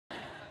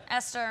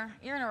Esther,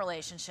 you're in a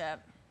relationship.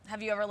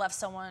 Have you ever left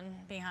someone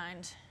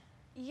behind?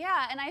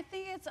 Yeah, and I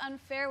think it's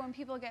unfair when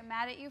people get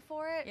mad at you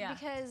for it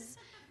because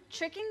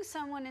tricking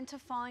someone into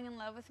falling in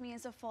love with me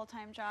is a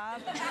full-time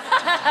job.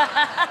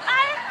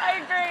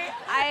 I agree.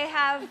 I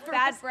have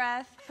bad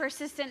breath,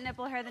 persistent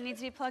nipple hair that needs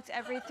to be plucked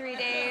every 3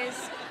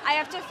 days. I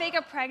have to fake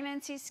a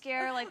pregnancy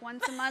scare like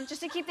once a month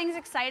just to keep things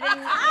exciting.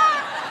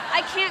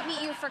 I can't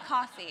meet you for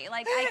coffee.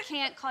 Like, I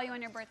can't call you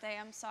on your birthday.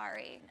 I'm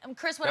sorry.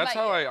 Chris, what about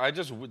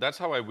you? That's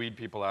how I weed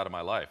people out of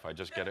my life. I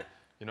just get it.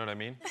 You know what I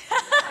mean?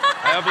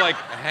 I have like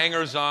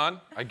hangers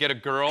on. I get a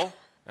girl,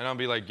 and I'll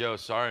be like, yo,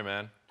 sorry,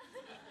 man.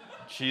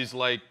 She's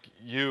like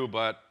you,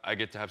 but I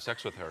get to have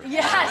sex with her.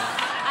 Yes.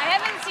 I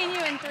haven't seen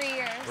you in 3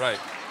 years. Right.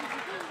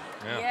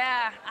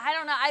 Yeah, I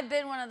don't know. I've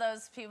been one of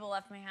those people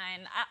left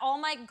behind. All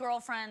my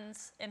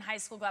girlfriends in high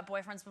school got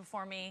boyfriends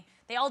before me.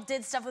 They all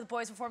did stuff with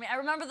boys before me. I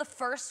remember the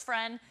first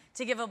friend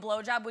to give a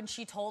blowjob when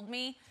she told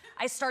me.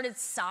 I started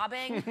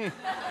sobbing.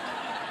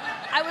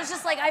 I was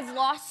just like, I've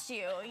lost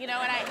you, you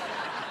know, and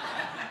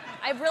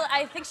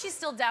I think she's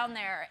still down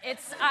there.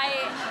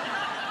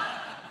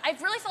 I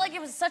really felt like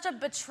it was such a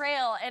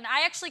betrayal, and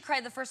I actually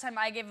cried the first time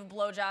I gave a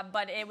blowjob,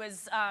 but it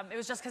was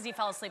just because he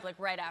fell asleep like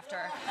right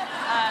after.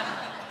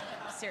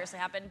 Seriously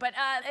happened, but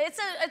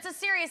it's a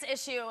serious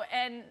issue,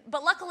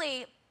 but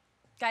luckily,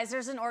 guys,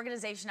 there's an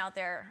organization out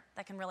there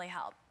that can really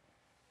help.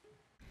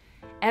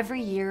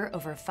 Every year,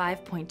 over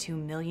 5.2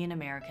 million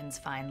Americans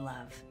find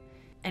love,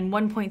 and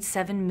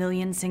 1.7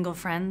 million single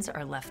friends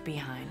are left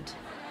behind.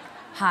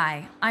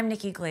 Hi, I'm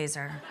Nikki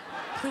Glaser.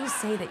 Please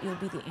say that you'll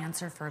be the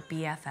answer for a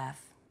BFF,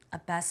 a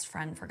best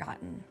friend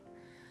forgotten.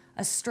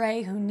 A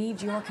stray who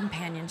needs your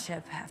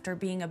companionship after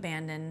being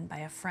abandoned by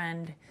a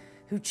friend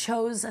who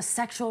chose a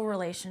sexual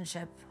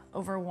relationship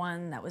over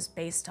one that was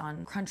based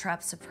on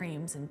Crunchwrap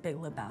Supremes and Big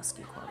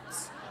Lebowski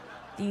quotes.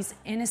 These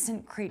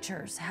innocent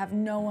creatures have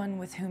no one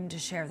with whom to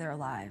share their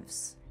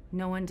lives.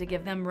 No one to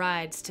give them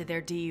rides to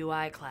their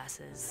DUI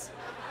classes.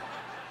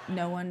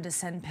 No one to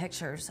send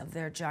pictures of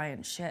their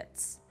giant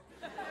shits.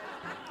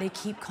 They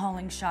keep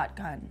calling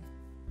shotgun,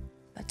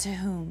 but to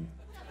whom?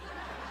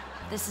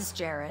 This is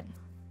Jared.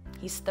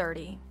 He's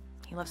 30.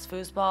 He loves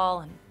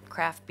foosball and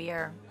craft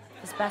beer.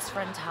 His best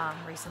friend Tom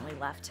recently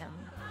left him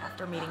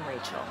after meeting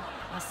Rachel,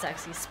 a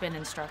sexy spin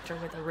instructor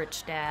with a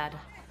rich dad.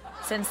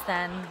 Since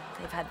then,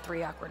 they've had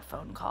 3 awkward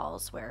phone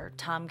calls where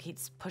Tom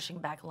keeps pushing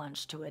back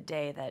lunch to a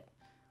day that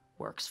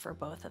works for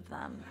both of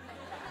them.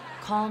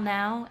 Call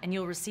now and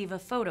you'll receive a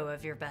photo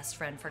of your best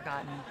friend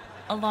forgotten,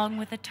 along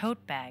with a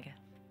tote bag,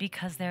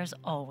 because there's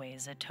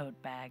always a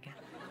tote bag.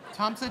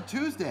 Tom said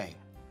Tuesday.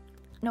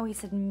 No, he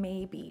said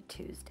maybe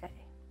Tuesday.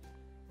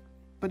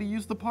 But he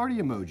used the party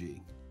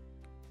emoji.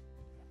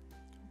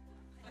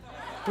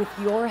 With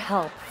your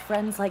help,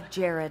 friends like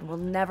Jared will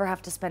never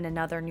have to spend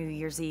another New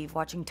Year's Eve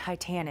watching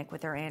Titanic with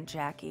their Aunt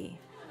Jackie,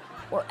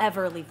 or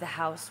ever leave the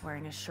house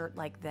wearing a shirt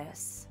like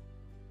this.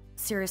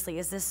 Seriously,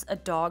 is this a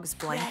dog's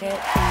blanket?